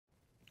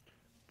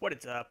What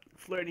is up?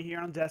 Flirty here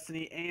on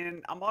Destiny,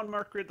 and I'm on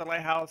Mercury at the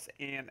Lighthouse,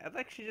 and I've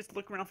actually just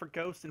looked around for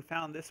ghosts and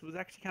found this was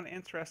actually kind of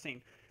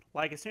interesting.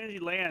 Like, as soon as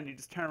you land, you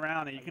just turn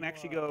around and you Are can you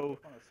actually go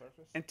up on the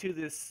surface? into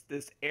this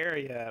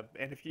area.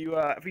 And if you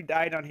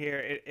die down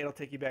here, it'll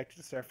take you back to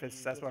the surface.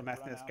 You That's just why I'm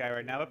asking run this out guy of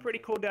right now. here But and pretty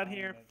just cool down run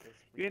here. and it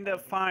just You end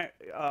up respawns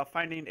you?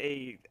 finding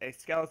a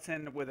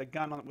skeleton with a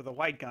gun with a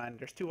white gun.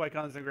 There's two white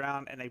guns on the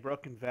ground and a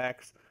broken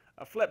Vex,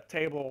 a flip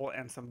table,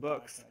 and some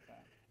No, I books. can't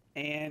find.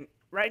 And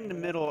right in the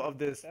Anyway, middle of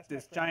this that's my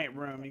this friend. giant That's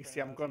room, my you can friend.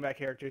 see I'm How's going he? back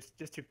here just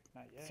to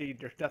Not yet. see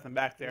there's nothing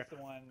back He's there. the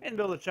one In the in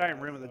middle of the giant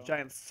disguise, room with a so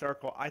giant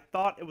circle. I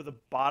thought it was a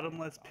yeah,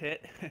 bottomless I'll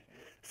pit. check it.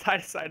 So I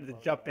I'll come decided to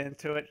closer. jump I can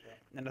see into for it, sure.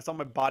 and I saw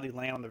my body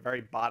land on the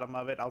very bottom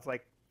of it. I was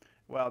like,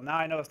 well, now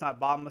I know it's not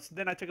bottomless.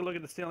 Then I took a look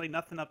at the ceiling,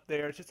 nothing up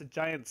there. It's just a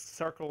giant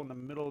circle in the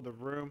middle of the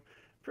room.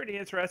 Pretty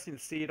interesting to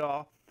see it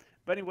all.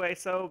 But anyway,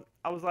 so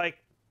I was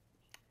like,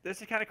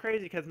 this is kind of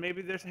crazy because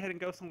maybe there's a hidden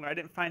ghost somewhere. I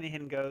didn't find any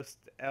hidden ghost.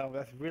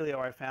 That's really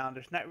all I found.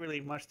 There's not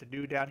really much to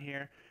do down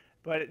here,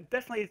 but it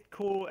definitely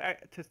cool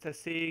to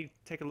see,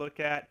 take a look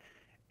at,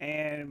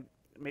 and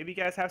maybe you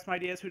guys have some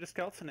ideas who the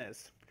skeleton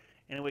is.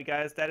 Anyway,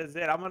 guys, that is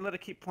it. I'm gonna let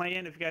it keep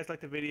playing. If you guys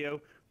like the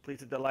video, please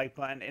hit the like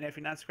button, and if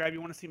you're not subscribed,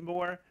 you want to see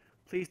more,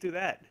 please do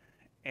that.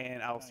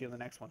 And I'll see you in the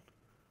Nice. next one.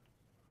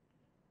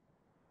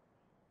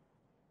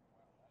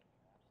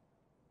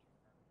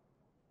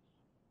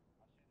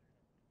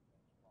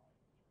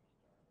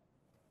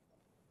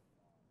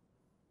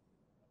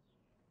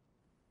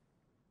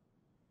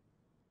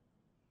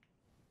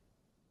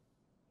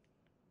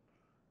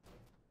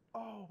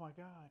 Oh my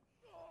god.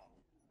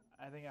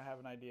 I think I have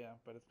an idea,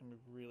 but it's gonna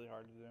be really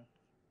hard to do.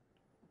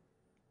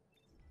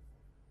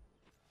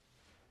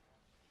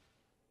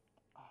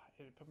 Ah,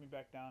 it put me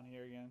back down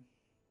here again.